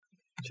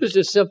Just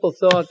a simple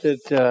thought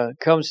that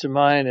comes to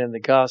mind in the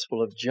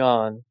Gospel of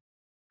John.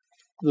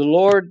 The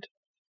Lord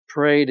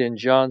prayed in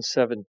John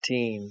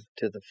 17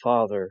 to the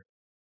Father,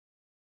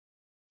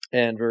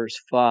 and verse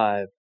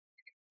 5.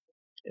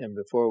 And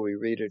before we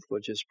read it,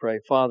 we'll just pray.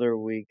 Father,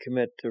 we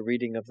commit the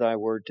reading of thy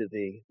word to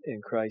thee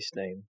in Christ's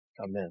name.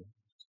 Amen.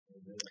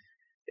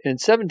 In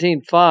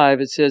 17:5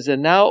 it says,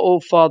 "And now, O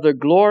Father,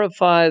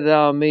 glorify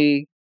thou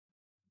me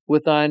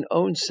with thine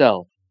own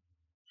self,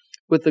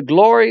 with the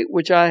glory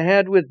which I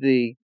had with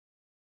thee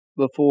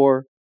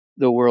before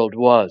the world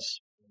was."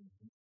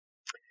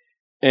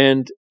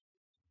 And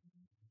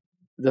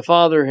the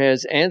Father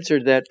has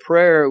answered that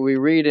prayer. We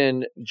read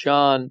in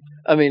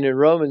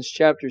Romans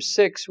chapter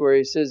 6, where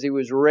he says he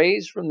was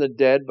raised from the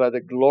dead by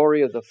the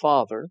glory of the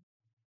Father,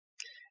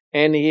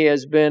 and he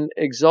has been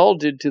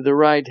exalted to the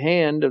right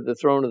hand of the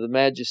throne of the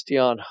Majesty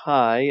on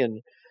high.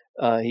 And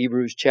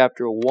Hebrews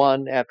chapter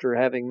 1, after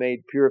having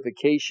made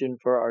purification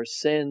for our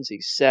sins,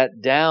 he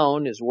sat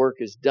down, his work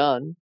is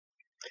done.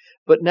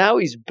 But now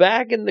he's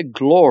back in the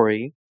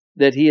glory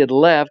that he had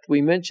left.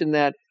 We mentioned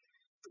that,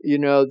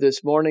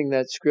 this morning,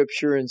 that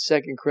scripture in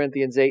 2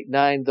 Corinthians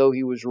 8:9, though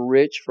he was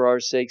rich, for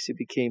our sakes he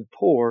became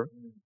poor.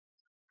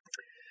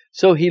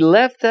 So he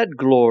left that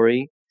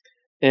glory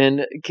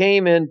and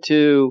came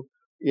into,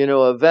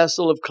 a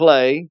vessel of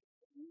clay,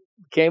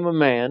 became a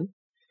man,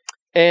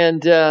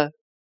 and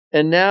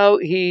now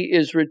he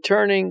is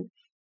returning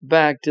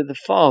back to the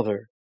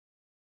Father.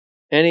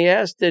 And he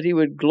asked that he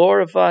would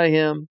glorify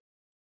him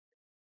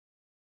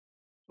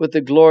with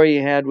the glory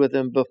he had with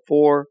him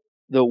before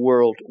the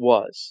world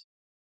was.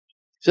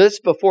 So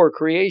that's before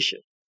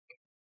creation.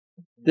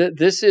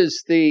 This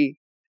is the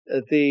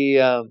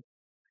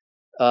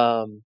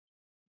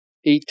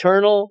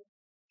eternal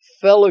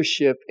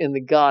fellowship in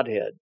the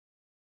Godhead.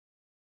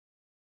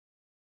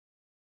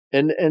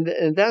 And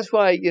that's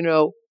why,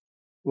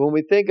 when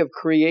we think of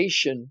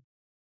creation,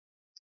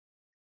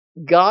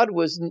 God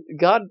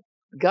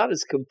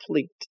is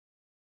complete.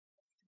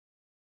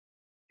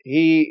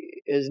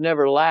 He has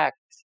never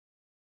lacked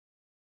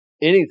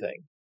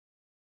anything.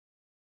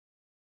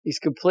 He's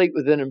complete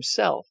within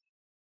himself.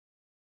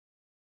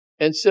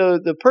 And so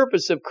the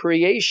purpose of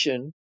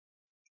creation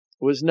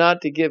was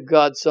not to give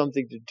God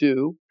something to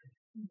do,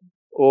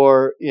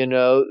 or,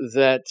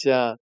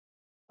 that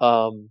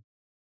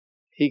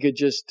he could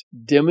just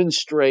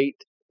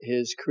demonstrate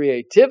his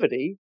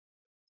creativity,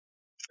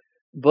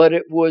 but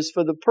it was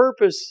for the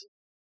purpose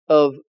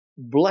of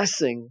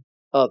blessing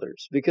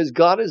others, because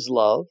God is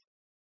love,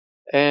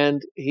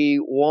 and he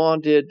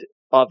wanted,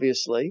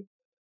 obviously,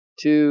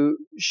 to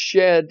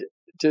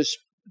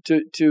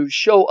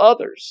show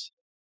others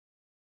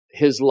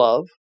his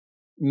love,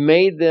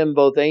 made them,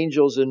 both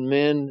angels and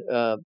men,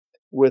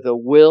 with a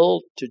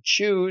will to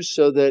choose,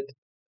 so that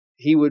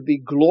he would be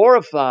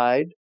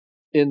glorified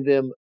in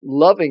them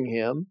loving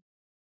him,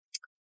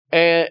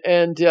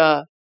 then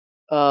the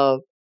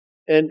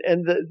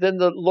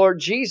Lord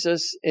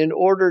Jesus, in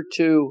order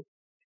to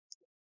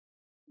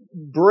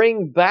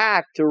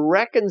to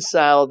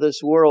reconcile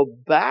this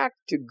world back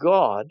to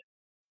God,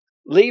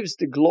 leaves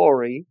the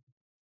glory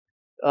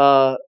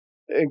and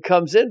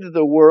comes into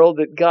the world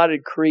that God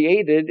had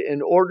created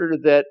in order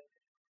that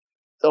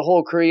the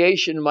whole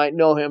creation might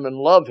know him and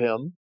love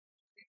him,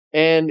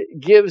 and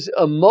gives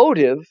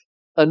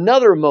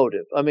another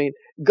motive. I mean,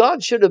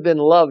 God should have been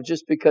loved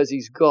just because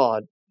he's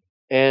God,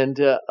 and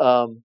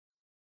in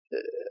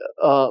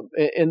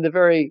the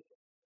very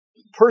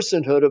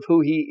personhood of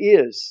who he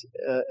is,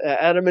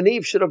 Adam and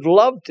Eve should have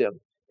loved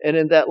him, and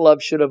in that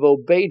love should have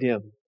obeyed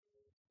him.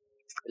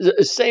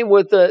 Same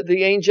with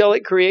the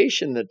angelic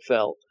creation that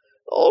fell.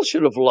 All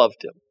should have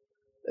loved him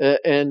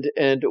and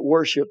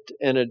worshipped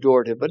and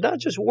adored him. But not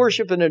just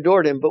worshiped and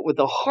adored him, but with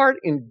the heart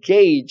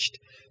engaged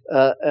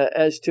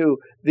as to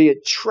the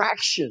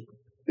attraction.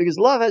 Because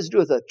love has to do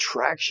with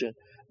attraction,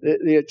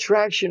 the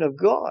attraction of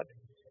God.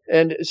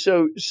 And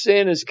so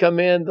sin has come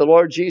in, the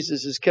Lord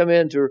Jesus has come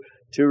in to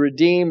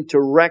redeem, to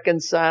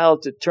reconcile,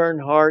 to turn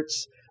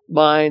hearts,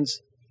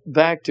 minds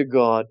back to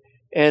God.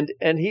 And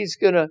he's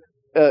going to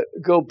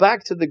go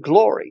back to the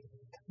glory.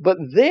 But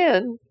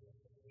then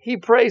he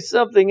prays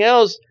something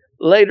else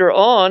later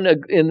on,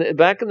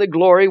 back in the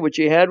glory which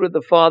he had with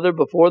the Father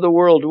before the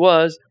world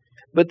was.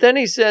 But then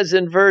he says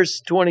in verse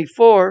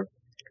 24,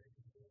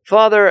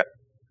 "Father,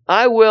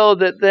 I will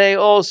that they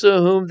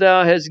also whom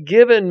thou hast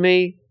given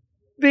me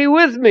be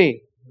with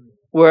me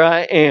where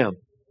I am."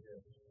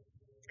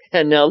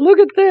 And now look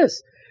at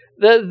this.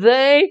 "That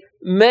they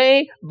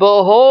may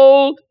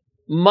behold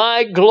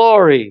my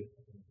glory,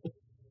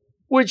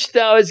 which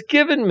thou hast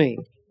given me.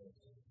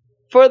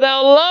 For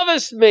thou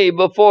lovest me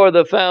before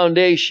the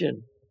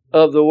foundation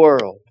of the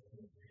world."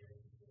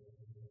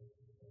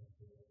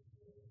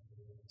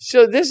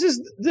 So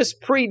this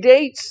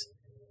predates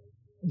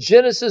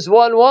Genesis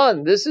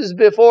 1:1. This is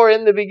before,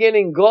 in the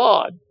beginning,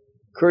 God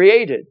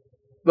created.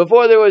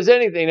 Before there was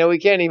anything. Now we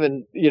can't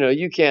even,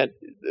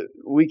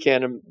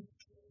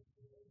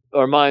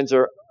 our minds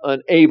are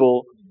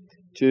unable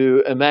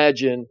to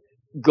imagine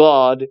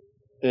God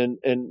and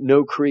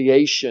no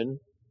creation.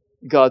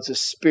 God's a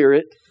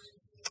spirit,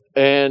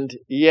 and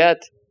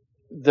yet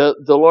the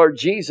Lord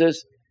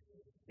Jesus,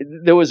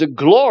 there was a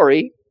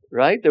glory,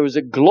 right? There was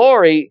a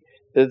glory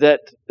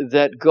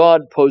that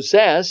God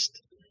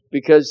possessed,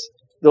 because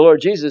the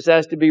Lord Jesus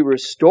has to be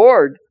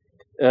restored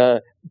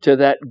to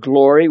that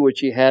glory which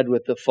he had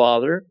with the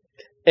Father.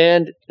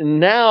 And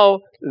now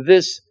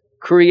this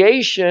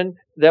creation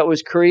that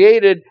was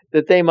created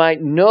that they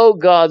might know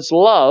God's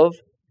love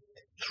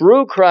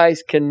through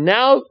Christ can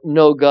now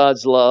know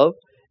God's love,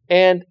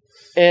 and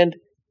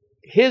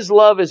his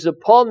love is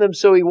upon them,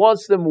 so he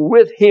wants them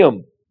with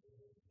him.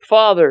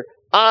 Father,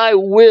 I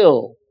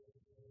will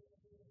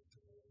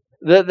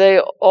that they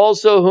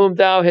also whom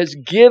thou hast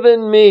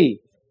given me.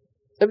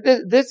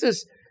 This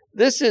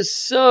is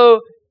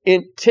so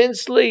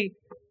intensely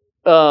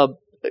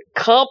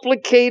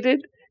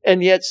complicated,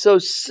 and yet so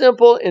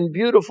simple and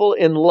beautiful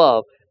in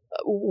love.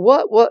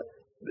 What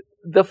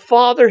the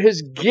Father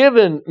has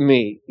given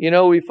me. You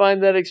know, we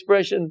find that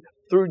expression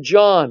through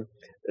John,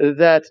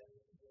 that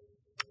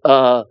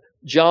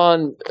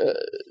John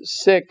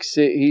 6,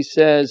 he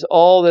says,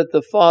 all that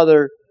the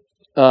Father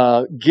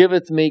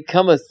giveth me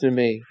cometh to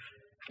me,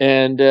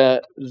 and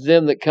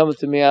them that cometh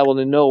to me I will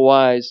in no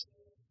wise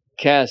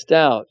cast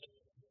out.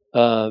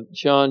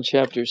 John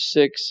chapter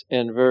 6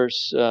 and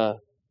verse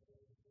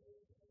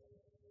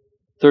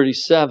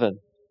 37.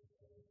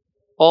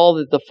 All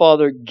that the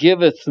Father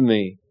giveth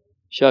me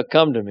shall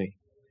come to me.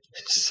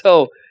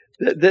 So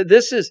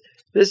this is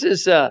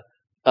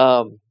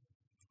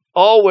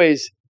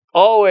always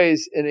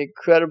an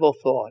incredible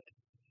thought,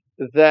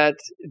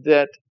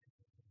 that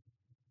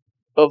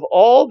of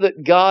all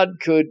that God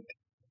could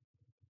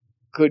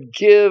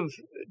give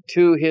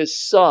to his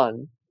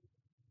Son,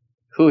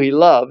 who he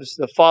loves,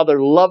 the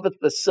Father loveth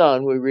the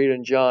Son, we read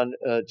in John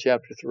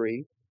chapter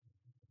 3.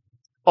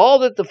 All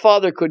that the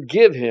Father could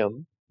give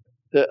him,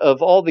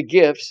 of all the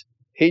gifts,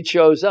 he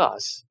chose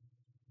us.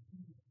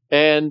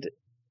 And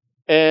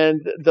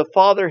the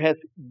Father hath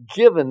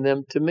given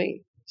them to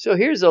me. So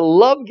here's a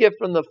love gift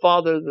from the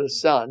Father to the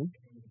Son,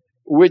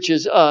 which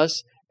is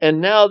us. And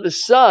now the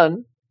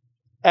Son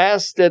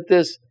asks that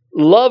this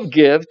love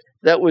gift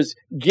that was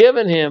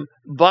given him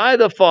by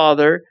the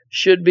Father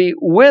should be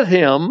with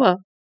him,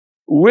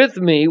 with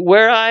me,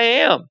 where I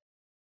am.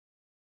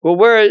 Well,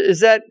 where is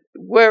that?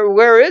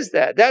 Where is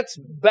that? That's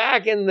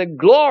back in the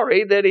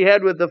glory that he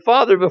had with the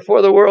Father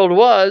before the world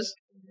was,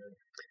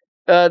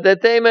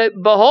 that they may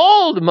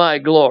behold my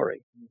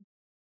glory.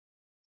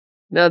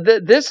 Now,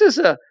 this is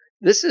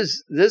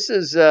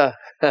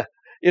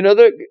you know,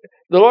 the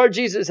Lord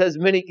Jesus has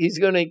many. He's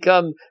going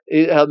to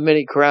have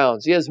many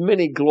crowns. He has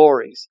many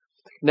glories.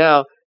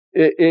 Now,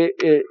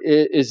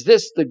 is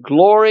this the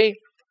glory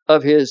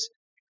of his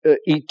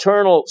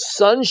eternal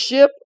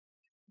sonship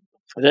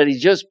that he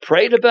just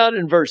prayed about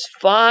in verse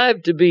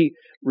 5, to be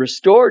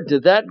restored to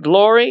that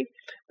glory?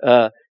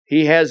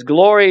 He has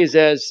glories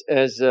as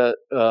the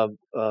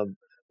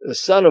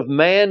Son of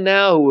Man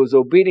now, who was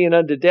obedient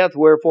unto death,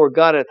 wherefore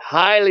God hath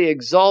highly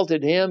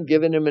exalted him,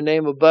 given him a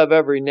name above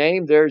every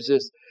name. There's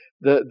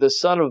the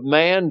Son of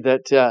Man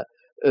that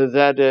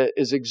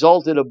is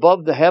exalted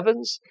above the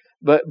heavens.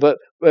 But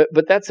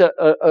that's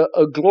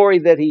a glory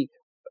that he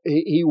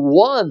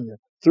won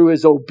through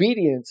his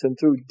obedience and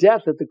through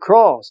death at the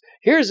cross.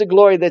 Here's a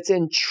glory that's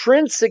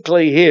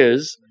intrinsically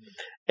his,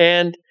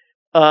 and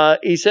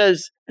he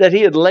says that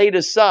he had laid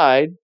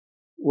aside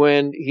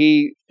when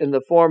he, in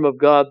the form of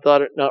God,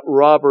 thought it not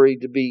robbery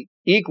to be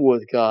equal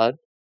with God,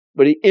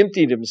 but he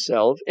emptied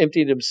himself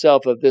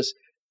of this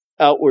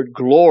outward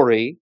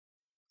glory.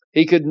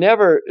 He could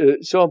never,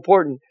 so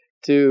important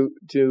to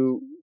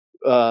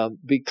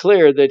be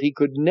clear that he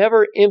could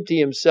never empty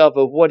himself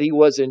of what he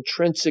was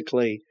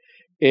intrinsically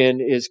in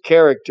his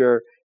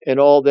character and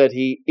all that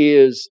he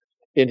is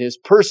in his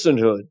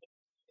personhood.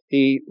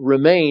 He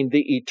remained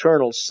the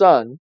eternal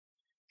Son.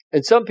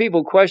 And some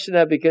people question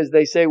that because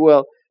they say,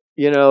 well,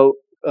 you know,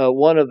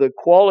 one of the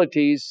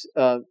qualities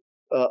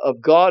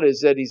of God is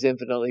that he's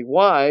infinitely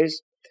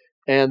wise.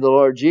 And the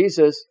Lord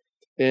Jesus,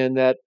 in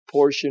that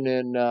portion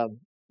in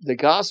the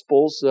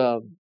Gospels, I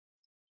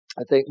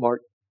think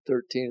Mark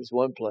 13 is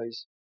one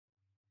place,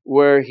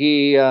 where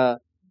he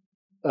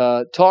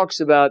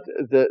talks about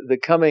the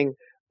coming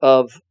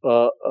of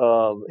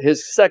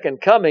his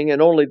second coming,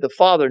 and only the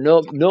Father,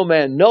 no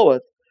man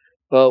knoweth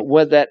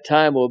when that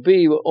time will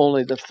be,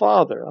 only the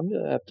Father. I'm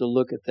going to have to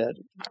look at that.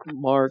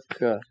 Mark,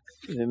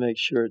 let me make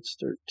sure it's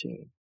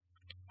 13.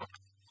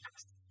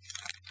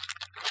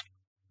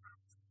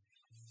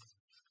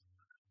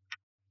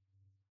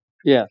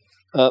 Yeah,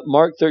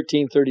 Mark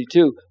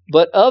 13:32.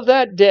 But of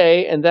that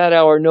day and that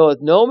hour knoweth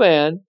no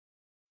man,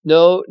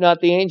 no, not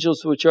the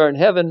angels which are in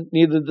heaven,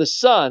 neither the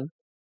Son,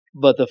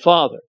 but the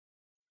Father.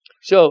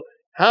 So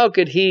how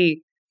could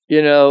he,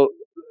 you know,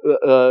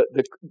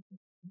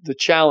 the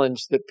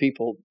challenge that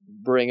people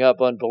bring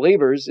up,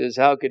 unbelievers, is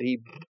how could he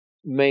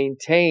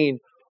maintain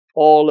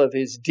all of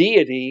his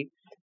deity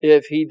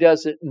if he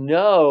doesn't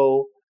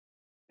know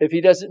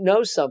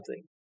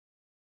something?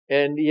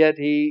 And yet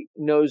he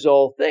knows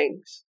all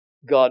things.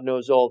 God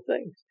knows all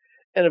things.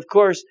 And of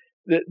course,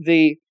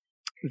 the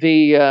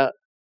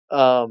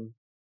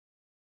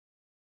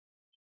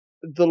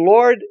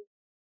Lord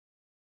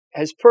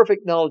has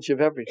perfect knowledge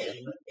of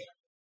everything,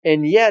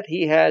 and yet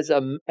He has,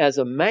 as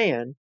a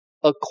man,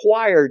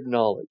 acquired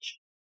knowledge,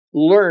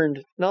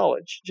 learned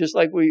knowledge, just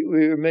like we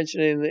were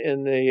mentioning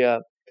in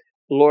the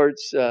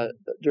Lord's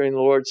during the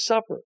Lord's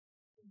Supper.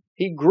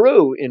 He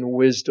grew in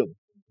wisdom.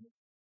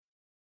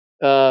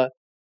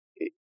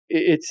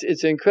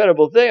 It's an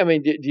incredible thing. I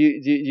mean, do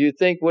you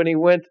think when he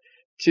went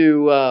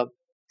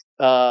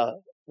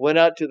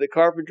out to the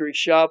carpentry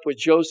shop with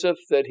Joseph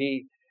that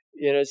he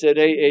said,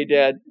 "Hey,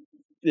 Dad,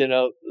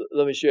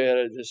 let me show you how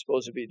this is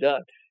supposed to be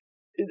done"?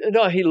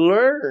 No, he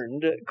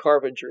learned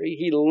carpentry.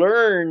 He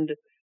learned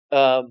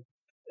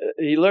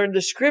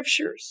the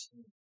scriptures.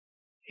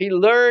 He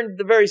learned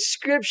the very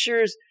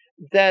scriptures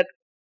that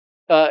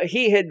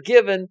he had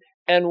given,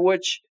 and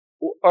which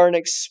are an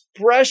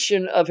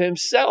expression of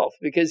himself,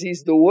 because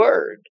he's the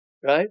Word,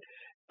 right?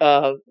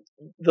 The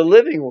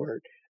living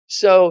Word.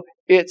 So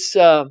it's.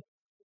 I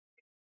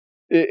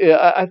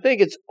think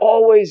it's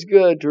always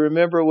good to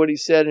remember what he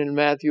said in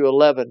Matthew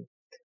 11,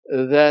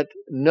 that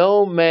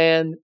no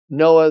man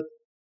knoweth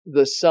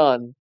the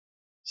Son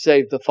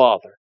save the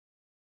Father.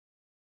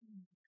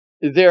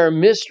 There are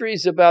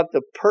mysteries about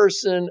the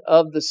person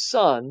of the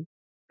Son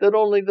that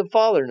only the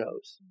Father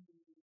knows.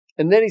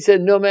 And then he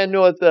said, no man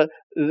knoweth the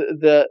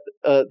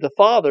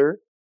Father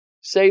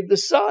save the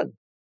Son,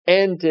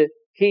 and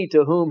he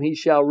to whom he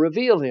shall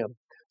reveal him.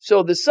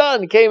 So the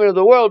Son came into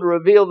the world to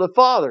reveal the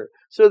Father.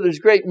 So there's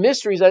great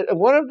mysteries.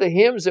 One of the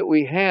hymns that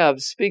we have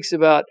speaks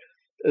about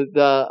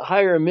the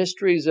higher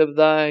mysteries of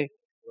thy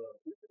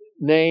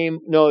name.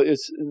 No,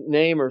 it's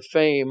name or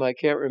fame. I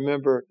can't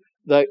remember.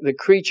 The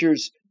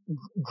creature's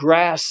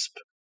grasp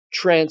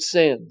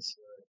transcends.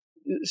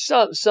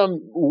 Some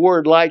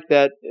word like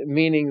that,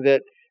 meaning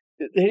that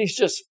he's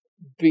just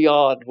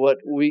beyond what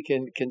we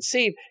can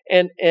conceive.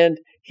 And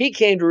he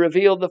came to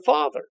reveal the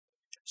Father.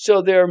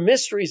 So there are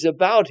mysteries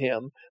about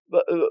him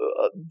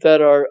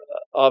that are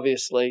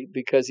obviously,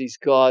 because he's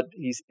God,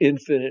 he's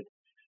infinite.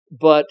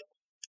 But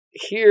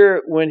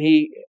here, when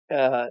he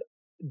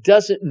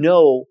doesn't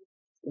know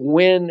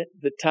when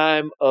the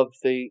time of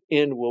the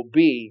end will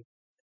be,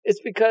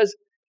 it's because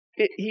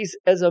he's,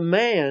 as a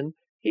man,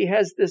 he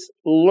has this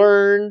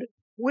learned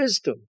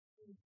wisdom.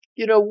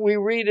 We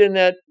read in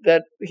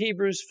that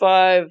Hebrews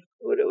 5,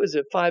 what was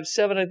it,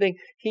 5:7, I think,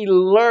 he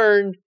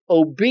learned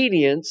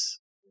obedience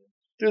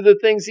through the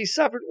things he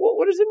suffered.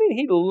 What does it mean?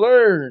 He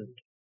learned.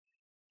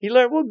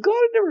 Well, God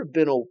had never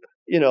been,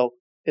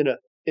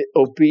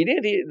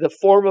 obedient. The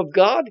form of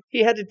God,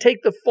 he had to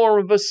take the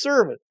form of a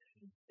servant.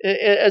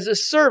 As a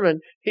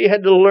servant, he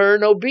had to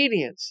learn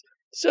obedience.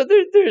 So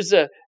there's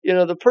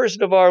the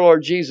person of our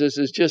Lord Jesus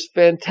is just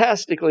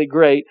fantastically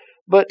great.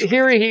 But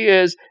here he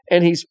is,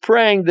 and he's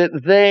praying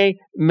that they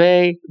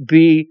may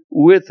be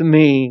with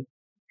me,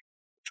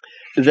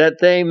 that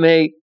they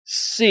may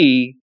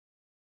see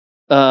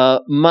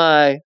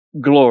my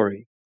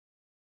glory,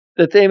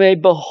 that they may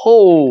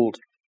behold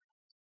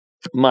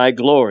my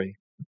glory,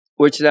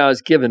 which thou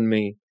hast given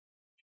me,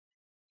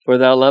 for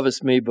thou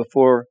lovest me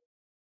before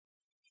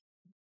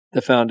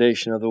the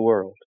foundation of the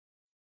world.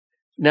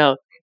 Now,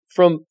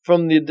 from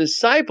the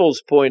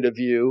disciples' point of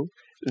view,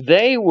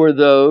 they were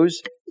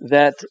those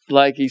that,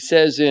 like he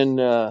says in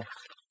 1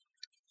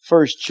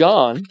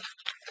 John,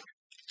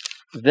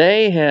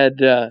 they had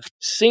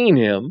seen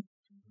him.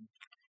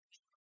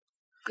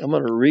 I'm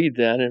going to read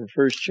that in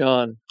 1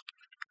 John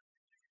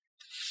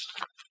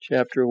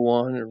chapter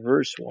 1 and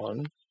verse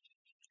 1.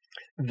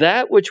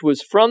 That which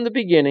was from the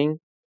beginning,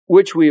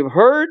 which we have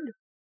heard,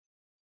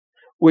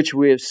 which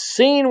we have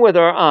seen with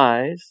our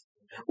eyes,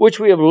 which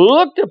we have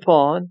looked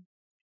upon,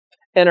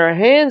 and our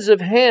hands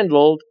have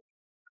handled,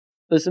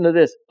 listen to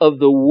this, of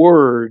the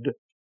word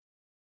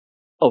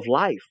of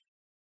life.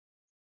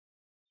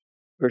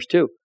 Verse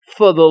 2,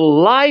 for the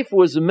life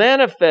was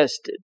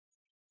manifested.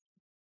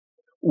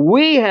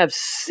 We have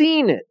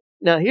seen it.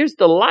 Now here's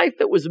the life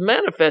that was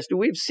manifested.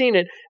 We've seen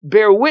it,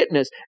 bear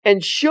witness,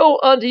 and show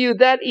unto you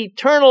that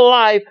eternal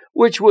life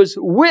which was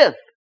with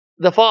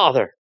the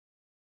Father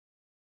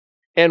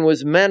and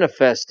was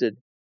manifested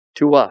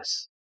to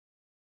us.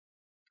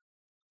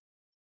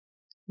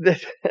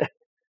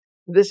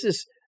 This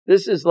is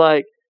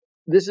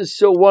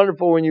so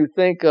wonderful when you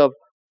think of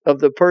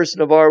the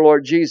person of our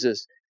Lord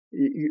Jesus.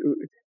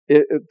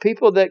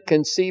 People that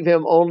conceive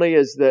him only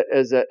as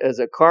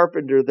a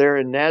carpenter there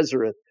in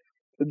Nazareth,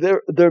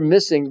 they're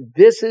missing.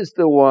 This is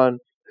the one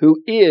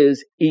who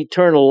is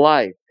eternal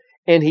life,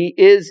 and he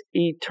is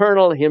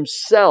eternal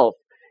himself.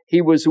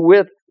 He was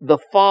with the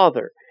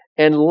Father,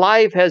 and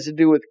life has to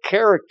do with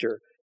character,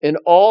 and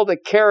all the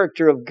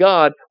character of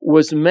God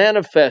was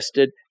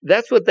manifested.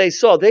 That's what they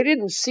saw. They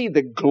didn't see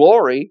the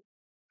glory,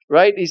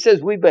 right? He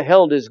says, we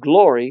beheld his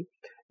glory.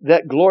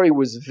 That glory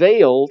was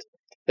veiled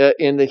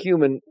in the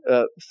human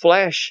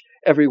flesh.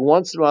 Every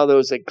once in a while, there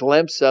was a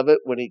glimpse of it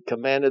when he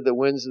commanded the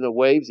winds and the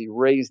waves. He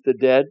raised the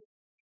dead.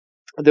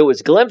 There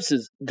was glimpse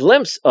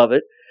of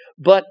it,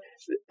 but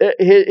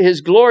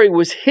his glory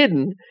was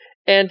hidden.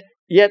 And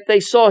Yet they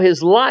saw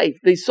his life.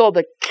 They saw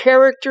the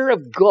character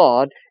of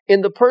God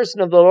in the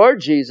person of the Lord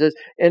Jesus,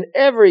 and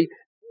every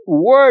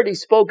word he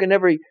spoke, and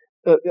every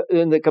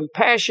in the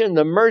compassion,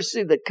 the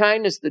mercy, the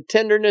kindness, the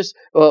tenderness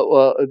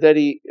that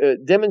he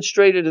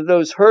demonstrated to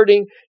those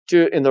hurting,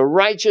 in the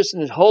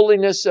righteousness and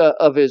holiness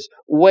of his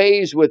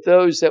ways with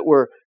those that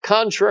were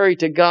contrary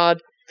to God.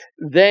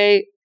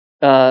 This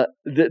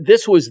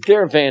was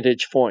their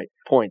vantage point.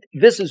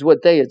 This is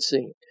what they had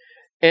seen.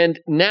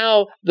 And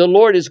now the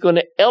Lord is going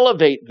to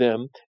elevate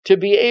them to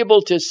be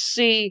able to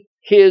see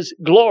his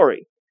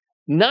glory.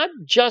 Not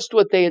just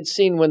what they had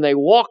seen when they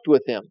walked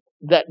with him,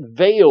 that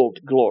veiled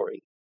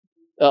glory.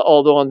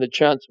 Although on the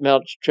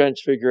Mount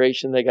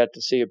Transfiguration, they got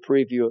to see a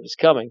preview of his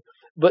coming.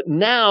 But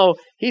now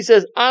he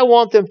says, I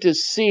want them to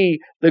see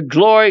the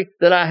glory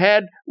that I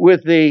had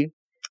with thee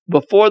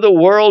before the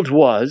world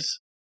was.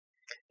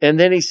 And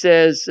then he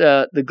says,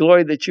 the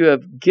glory that you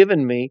have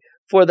given me,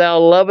 for thou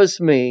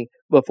lovest me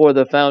before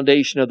the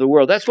foundation of the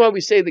world. That's why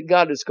we say that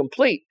God is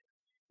complete.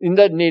 He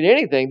doesn't need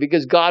anything,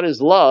 because God is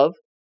love.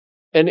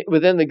 And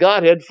within the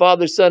Godhead,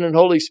 Father, Son, and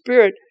Holy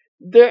Spirit,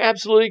 they're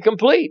absolutely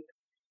complete.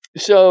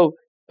 So,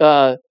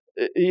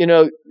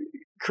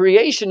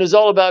 creation is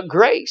all about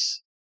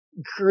grace.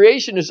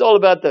 Creation is all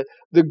about the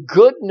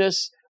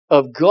goodness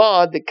of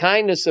God, the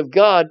kindness of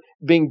God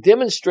being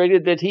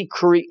demonstrated, that he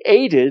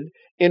created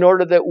in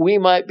order that we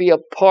might be a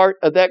part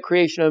of that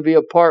creation and be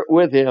a part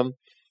with him.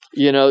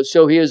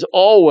 So he has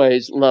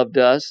always loved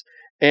us.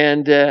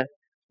 And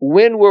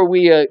when were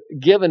we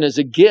given as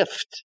a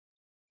gift?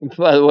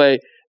 By the way,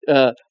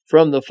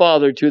 from the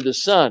Father to the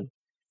Son.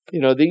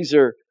 These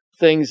are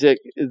things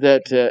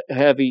that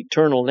have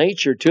eternal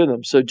nature to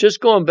them. So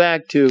just going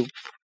back to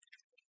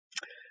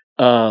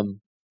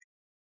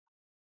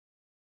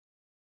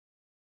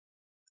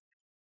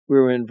we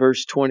were in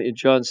verse 20,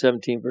 John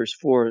 17, verse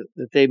 4,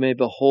 that they may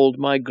behold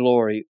my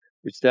glory,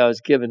 which thou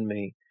hast given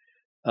me.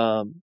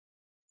 In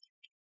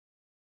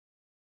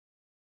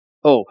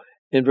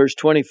verse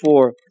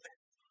 24,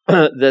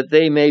 that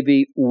they may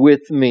be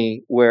with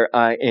me where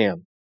I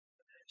am.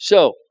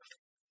 So,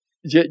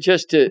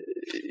 just a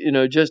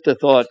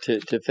thought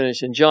to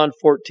finish. In John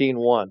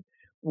 14:1,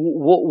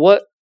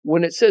 what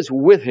when it says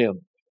with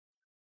him,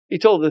 he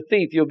told the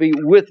thief, you'll be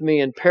with me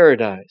in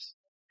paradise.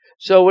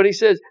 So when he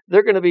says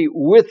they're going to be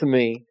with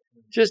me,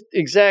 just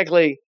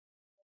exactly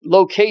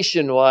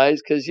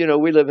location-wise, because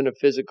we live in a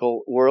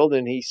physical world,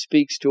 and he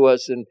speaks to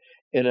us in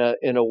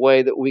a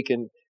way that we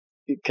can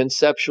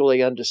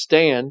conceptually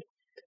understand.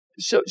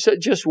 So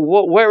just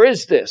where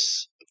is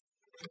this?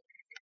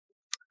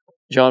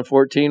 John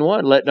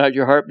 14:1, let not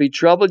your heart be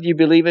troubled. You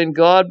believe in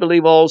God,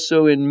 believe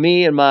also in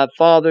me. In my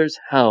Father's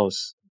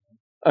house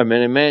are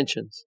many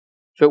mansions.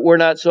 If it were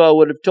not so, I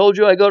would have told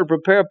you, I go to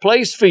prepare a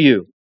place for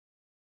you.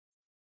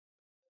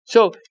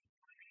 So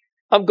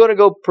I'm going to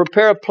go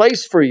prepare a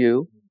place for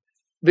you,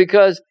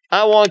 because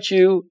I want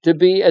you to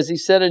be, as he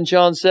said in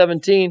John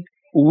 17,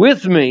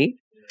 with me.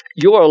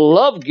 You're a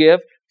love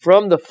gift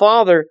from the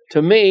Father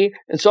to me.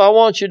 And so I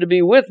want you to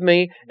be with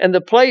me. And the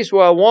place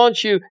where I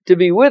want you to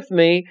be with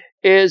me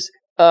is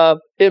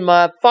in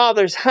my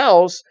Father's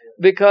house,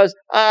 because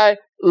I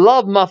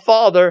love my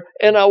Father,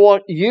 and I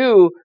want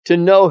you to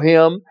know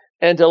him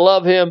and to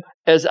love him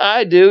as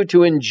I do,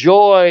 to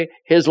enjoy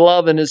his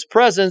love and his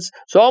presence.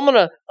 So I'm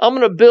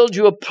gonna build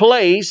you a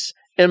place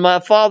in my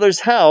Father's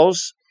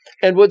house.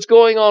 And what's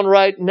going on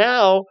right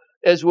now,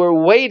 as we're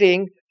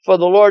waiting for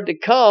the Lord to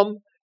come,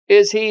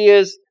 is he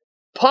is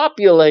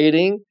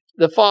populating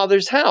the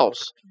Father's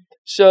house.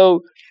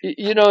 So,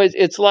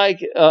 it's like,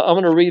 I'm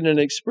going to read an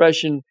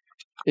expression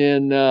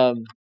in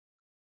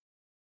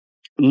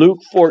Luke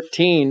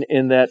 14,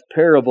 in that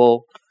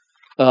parable,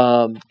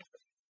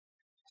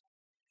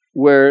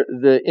 where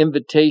the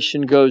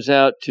invitation goes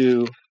out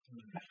to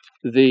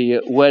the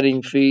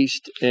wedding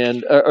feast,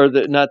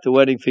 not the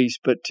wedding feast,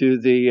 but to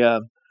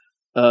the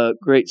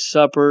Great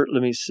Supper.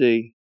 Let me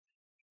see.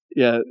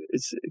 Yeah,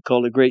 it's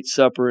called a Great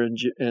Supper in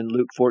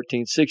Luke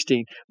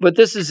 14:16. But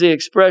this is the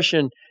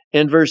expression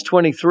in verse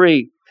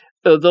 23.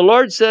 The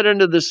Lord said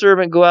unto the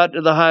servant, go out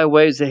to the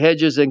highways, the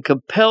hedges, and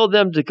compel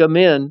them to come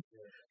in,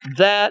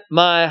 that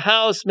my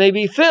house may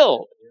be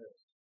filled.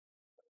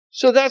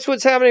 So that's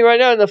what's happening right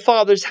now in the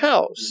Father's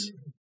house.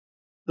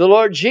 The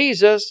Lord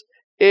Jesus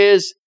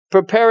is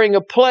preparing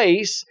a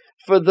place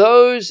for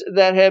those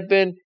that have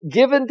been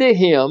given to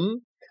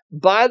him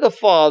by the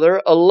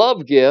Father, a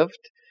love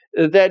gift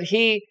that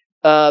he,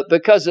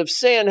 because of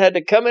sin, had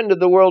to come into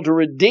the world to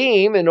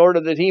redeem, in order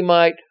that he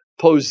might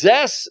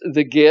possess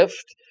the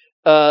gift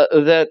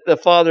that the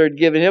Father had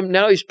given him.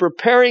 Now he's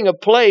preparing a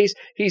place.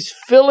 He's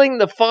filling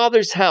the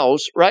Father's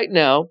house right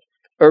now,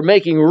 or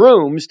making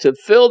rooms to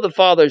fill the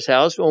Father's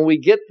house when we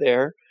get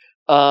there.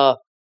 There's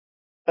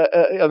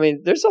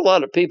a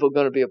lot of people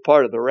going to be a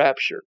part of the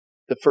rapture,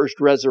 the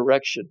first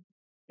resurrection,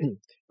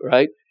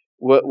 right?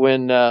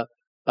 When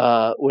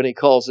he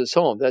calls us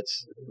home,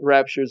 that's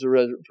rapture is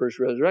the first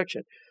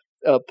resurrection,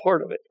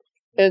 part of it.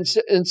 And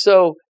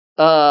so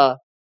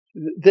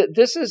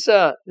this is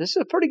a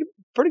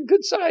pretty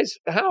good size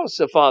house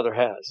the Father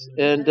has,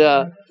 and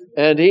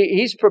And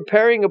he's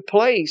preparing a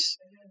place,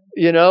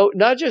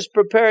 not just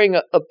preparing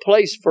a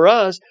place for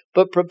us,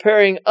 but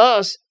preparing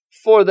us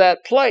for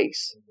that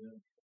place.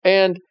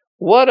 And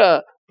what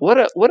a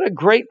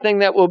great thing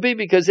that will be,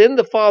 because in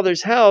the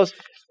Father's house,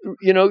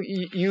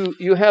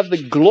 you have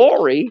the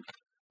glory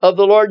of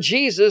the Lord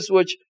Jesus,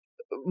 which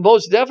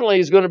most definitely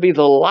is going to be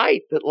the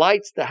light that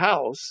lights the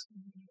house.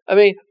 I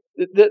mean,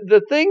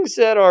 the things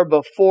that are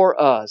before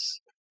us,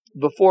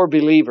 before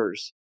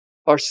believers,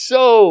 are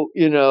so,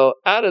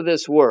 out of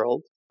this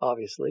world,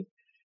 obviously,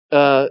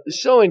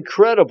 so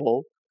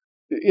incredible,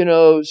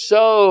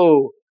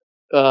 so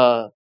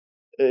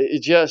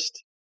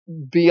just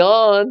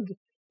beyond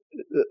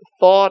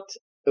thought,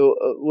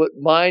 what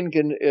mind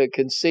can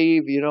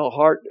conceive,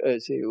 heart,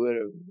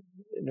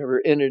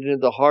 never entered into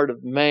the heart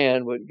of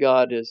man what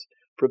God has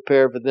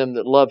prepared for them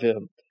that love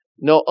him.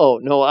 No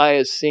eye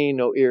has seen,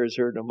 no ear has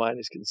heard, no mind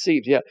has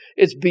conceived. Yeah,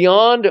 it's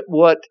beyond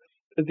what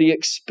the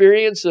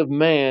experience of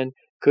man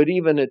could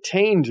even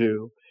attain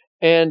to,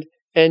 and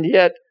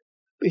yet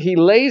he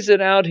lays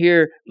it out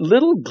here,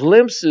 little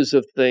glimpses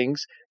of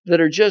things that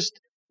are just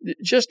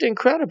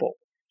incredible.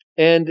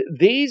 And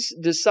these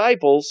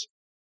disciples,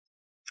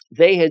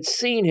 they had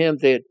seen him,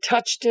 they had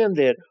touched him,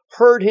 they had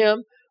heard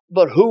him,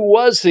 but who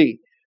was he?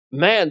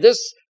 Man,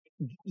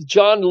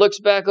 John looks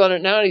back on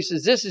it now and he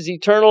says, this is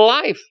eternal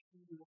life.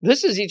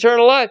 This is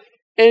eternal life.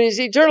 And it's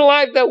eternal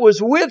life that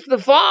was with the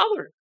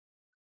Father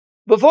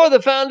before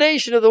the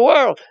foundation of the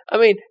world. I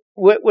mean,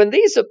 when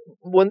these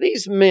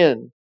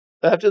men,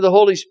 after the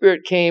Holy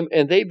Spirit came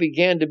and they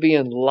began to be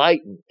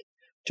enlightened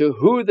to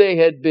who they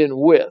had been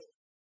with,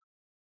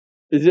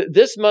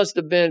 this must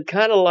have been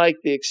kind of like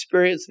the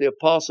experience the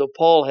Apostle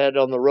Paul had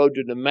on the road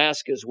to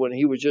Damascus when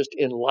he was just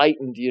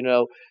enlightened,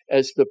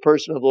 as the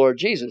person of the Lord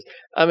Jesus.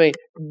 I mean,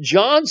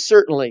 John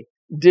certainly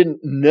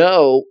didn't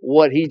know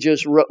what we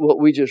just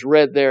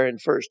read there in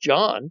 1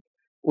 John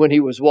when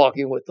he was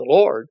walking with the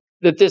Lord,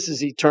 that this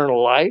is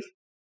eternal life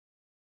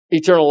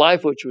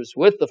which was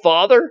with the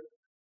Father.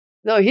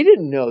 No, he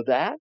didn't know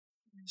that.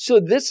 So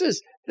this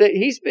is that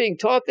he's being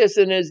taught this,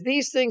 and as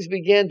these things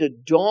began to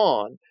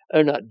dawn,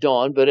 or not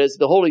dawn, but as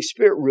the Holy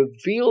Spirit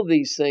revealed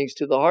these things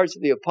to the hearts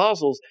of the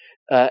apostles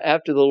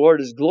after the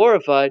Lord is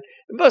glorified,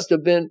 it must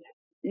have been,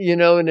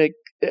 an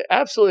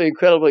absolutely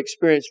incredible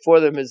experience for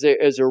them as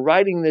they're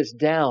writing this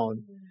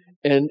down,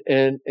 and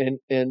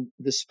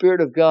the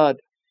Spirit of God,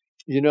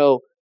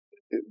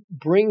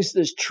 brings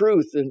this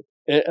truth, and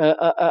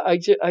I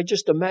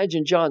just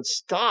imagine John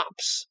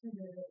stops,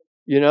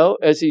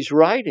 as he's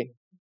writing,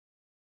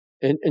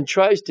 and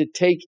tries to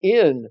take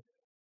in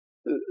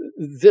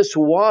this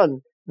one,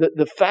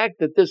 the fact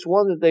that this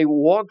one that they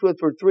walked with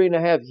for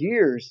 3.5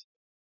 years,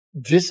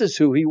 this is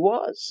who he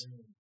was.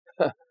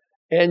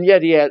 And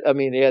yet he had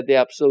the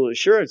absolute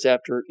assurance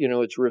after,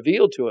 it's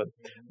revealed to him.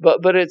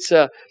 But it's,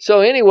 so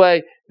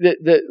anyway,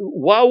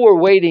 while we're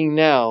waiting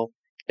now,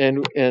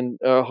 and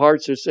our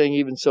hearts are saying,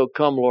 even so,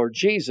 come Lord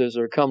Jesus,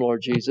 or come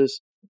Lord Jesus,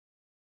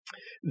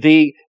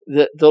 the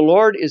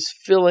Lord is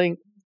filling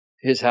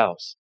his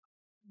house,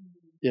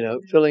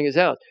 filling his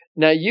house.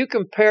 Now you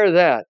compare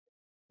that,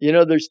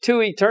 there's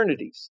two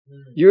eternities.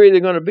 You're either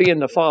going to be in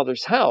the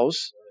Father's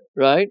house,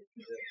 right,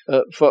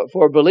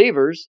 for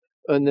believers,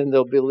 and then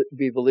there'll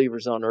be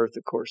believers on earth,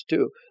 of course,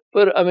 too.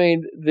 But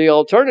the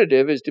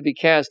alternative is to be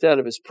cast out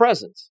of his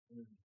presence,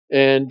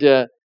 and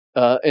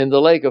in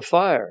the lake of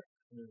fire.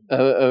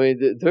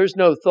 There's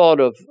no thought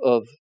of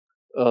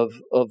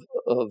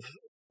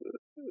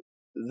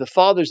the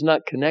Father's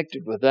not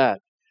connected with that.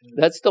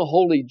 That's the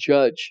holy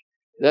judge.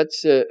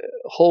 That's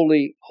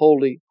holy,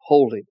 holy,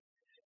 holy.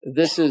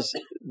 This is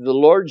the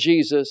Lord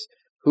Jesus,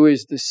 who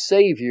is the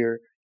Savior,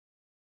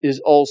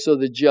 is also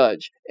the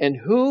judge.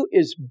 And who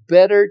is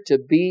better to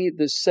be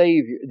the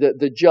Savior,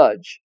 the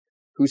judge,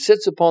 who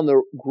sits upon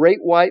the great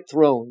white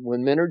throne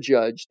when men are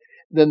judged,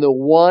 than the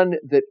one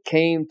that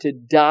came to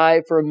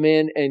die for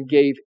men and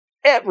gave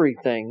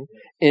everything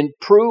in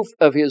proof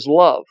of his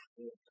love.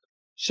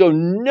 So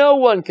no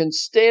one can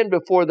stand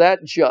before that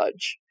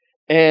judge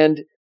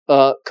and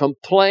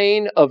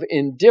complain of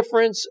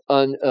indifference,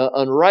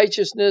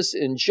 unrighteousness,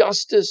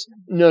 injustice.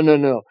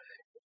 No.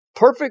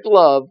 Perfect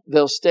love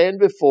they'll stand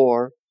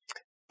before.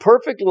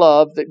 Perfect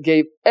love that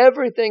gave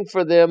everything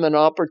for them, an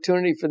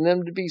opportunity for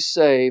them to be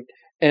saved.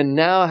 And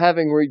now,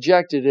 having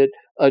rejected it,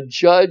 a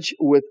judge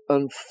with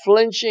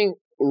unflinching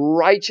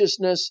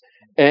righteousness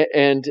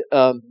and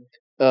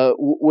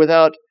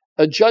without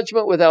a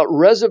judgment without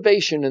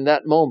reservation in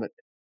that moment,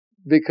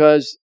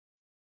 because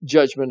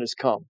judgment has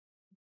come.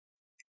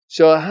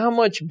 So how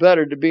much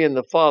better to be in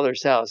the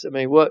Father's house?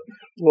 What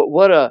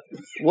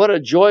a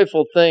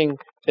joyful thing.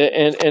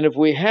 And if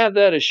we have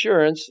that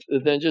assurance,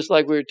 then just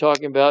like we were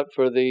talking about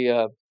for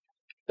the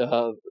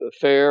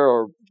fair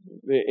or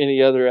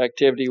any other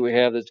activity we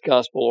have that's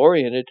gospel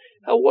oriented,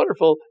 how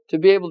wonderful to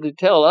be able to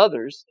tell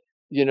others,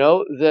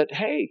 that,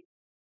 hey,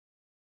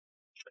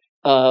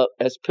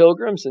 as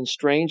pilgrims and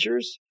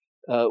strangers,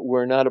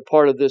 we're not a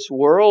part of this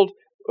world,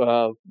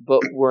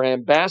 but we're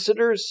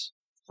ambassadors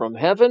from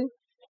heaven.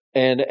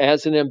 And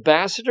as an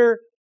ambassador,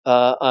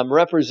 I'm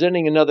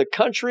representing another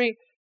country,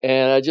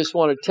 and I just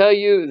want to tell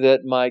you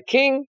that my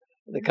king,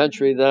 the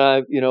country that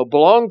I,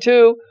 belong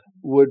to,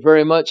 would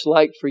very much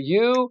like for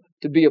you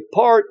to be a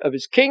part of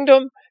his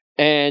kingdom,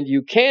 and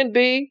you can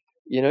be.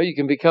 You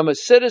can become a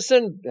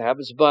citizen. It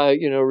happens by,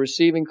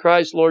 receiving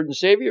Christ, Lord and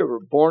Savior. We're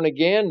born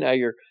again. Now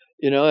you're,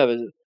 have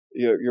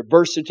your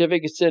birth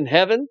certificate's in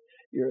heaven.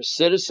 You're a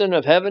citizen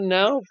of heaven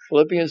now,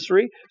 Philippians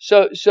 3.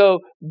 So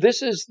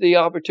this is the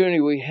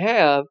opportunity we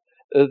have,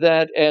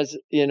 that as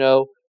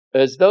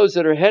those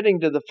that are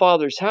heading to the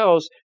Father's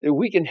house, that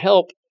we can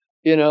help,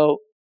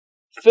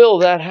 fill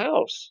that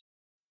house.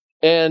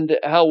 And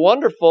how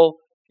wonderful,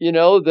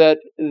 that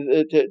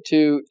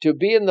to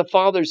be in the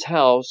Father's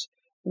house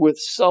with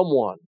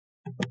someone.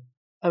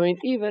 I mean,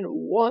 even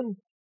one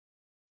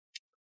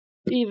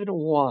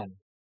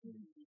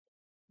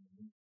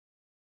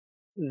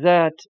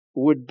that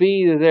would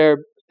be there,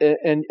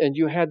 and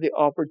you had the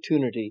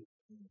opportunity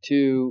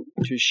to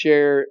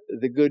share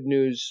the good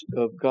news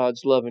of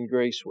God's love and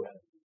grace with.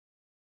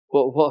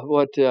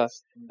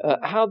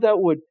 How that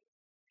would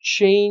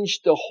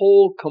change the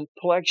whole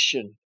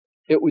complexion,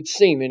 it would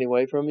seem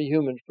anyway, from a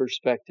human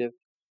perspective,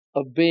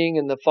 of being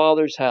in the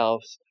Father's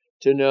house,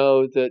 to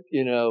know that,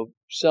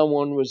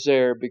 someone was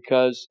there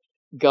because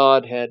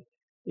God had,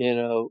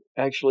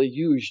 actually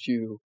used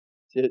you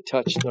to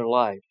touch their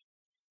life.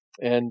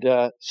 And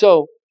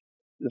so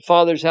the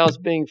Father's house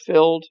being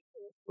filled,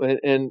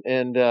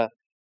 and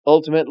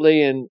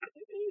ultimately in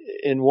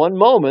one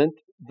moment,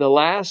 the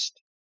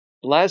last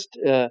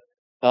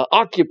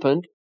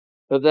occupant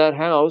of that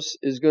house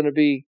is going to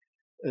be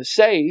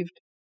saved.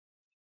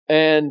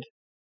 And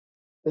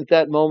at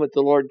that moment,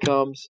 the Lord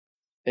comes,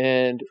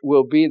 and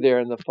we'll be there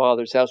in the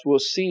Father's house. We'll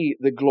see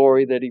the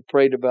glory that he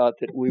prayed about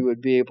that we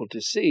would be able to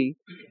see.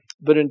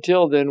 But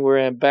until then, we're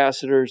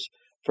ambassadors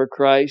for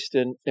Christ.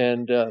 And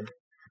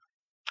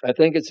I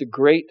think it's a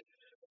great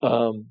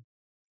and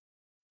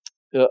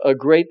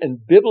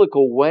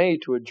biblical way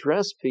to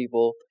address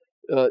people,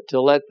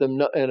 to let them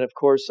know. And of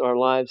course, our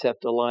lives have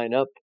to line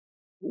up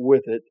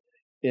with it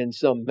in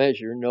some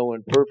measure, no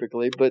one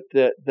perfectly, but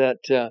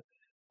that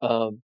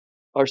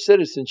our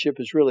citizenship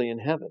is really in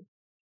heaven.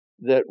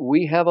 That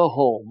we have a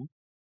home,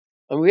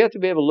 and we have to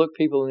be able to look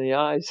people in the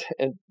eyes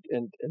and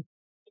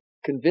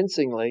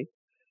convincingly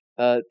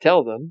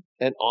tell them,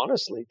 and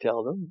honestly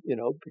tell them,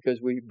 because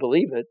we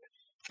believe it,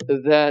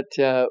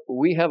 that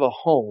we have a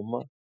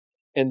home,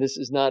 and this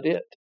is not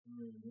it.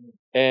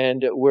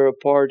 And we're a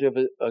part of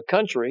a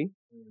country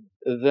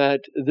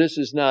that this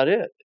is not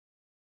it.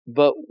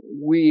 But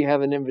we have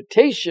an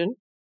invitation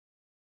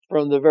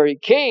from the very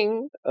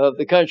king of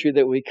the country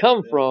that we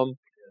come from,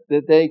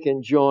 that they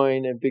can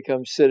join and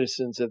become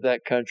citizens of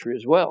that country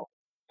as well.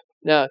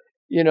 Now,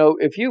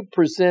 if you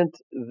present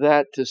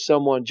that to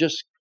someone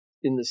just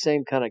in the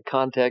same kind of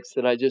context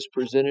that I just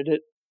presented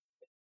it,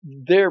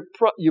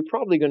 you're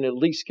probably going to at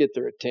least get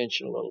their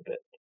attention a little bit.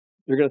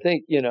 They're going to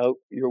think,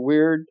 you're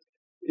weird,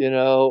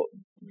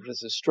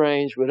 this is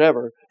strange,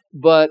 whatever.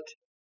 But,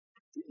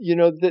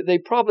 they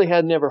probably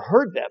had never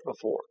heard that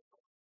before.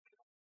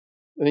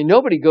 I mean,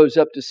 nobody goes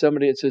up to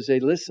somebody and says,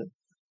 hey, listen,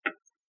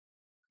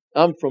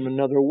 I'm from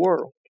another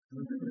world.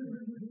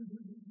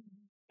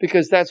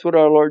 Because that's what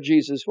our Lord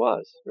Jesus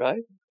was,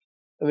 right?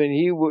 I mean,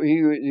 he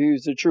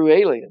was a true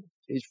alien.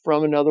 He's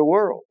from another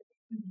world.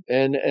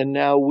 And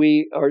now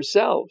we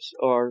ourselves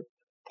are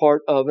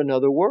part of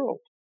another world.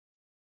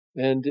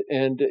 And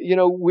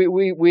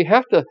we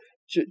have to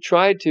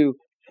try to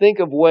think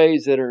of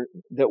ways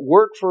that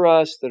work for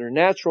us, that are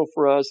natural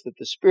for us, that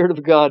the Spirit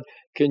of God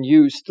can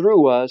use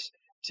through us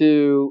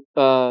to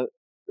kind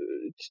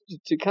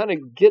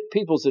of get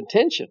people's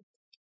attention,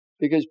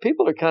 because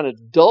people are kind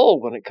of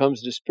dull when it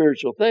comes to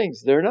spiritual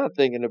things. They're not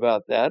thinking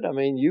about that. I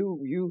mean,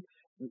 you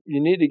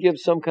need to give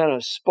some kind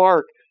of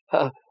spark.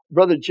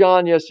 Brother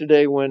John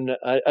yesterday, when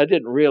I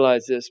didn't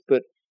realize this,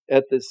 but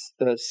at this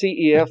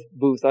CEF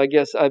booth, I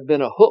guess I've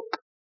been a hook.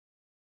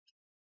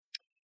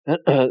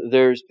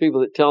 There's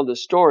people that tell the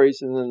stories,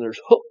 and then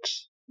there's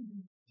hooks.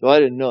 So I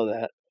didn't know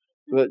that.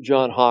 But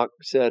John Hawk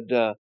said,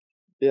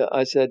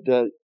 I said,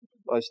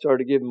 I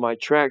started giving my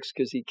tracts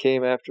because he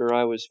came after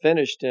I was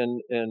finished,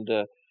 and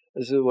I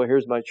said, well,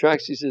 here's my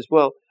tracts. He says,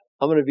 well,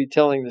 I'm going to be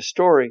telling the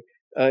story.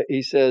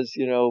 He says,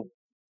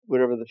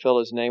 whatever the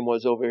fellow's name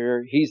was over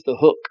here, he's the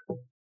hook.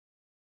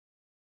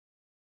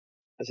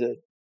 I said,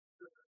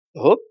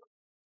 the hook?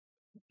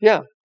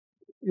 Yeah.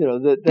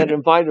 That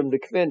invite him to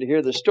come in to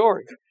hear the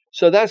story.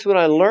 So that's when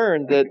I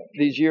learned, that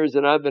these years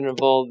that I've been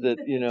involved, that,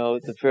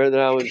 at the fair, that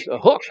I was a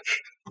hook.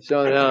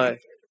 So now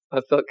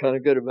I felt kind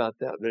of good about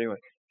that. But anyway,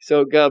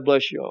 so God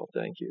bless you all.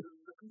 Thank you.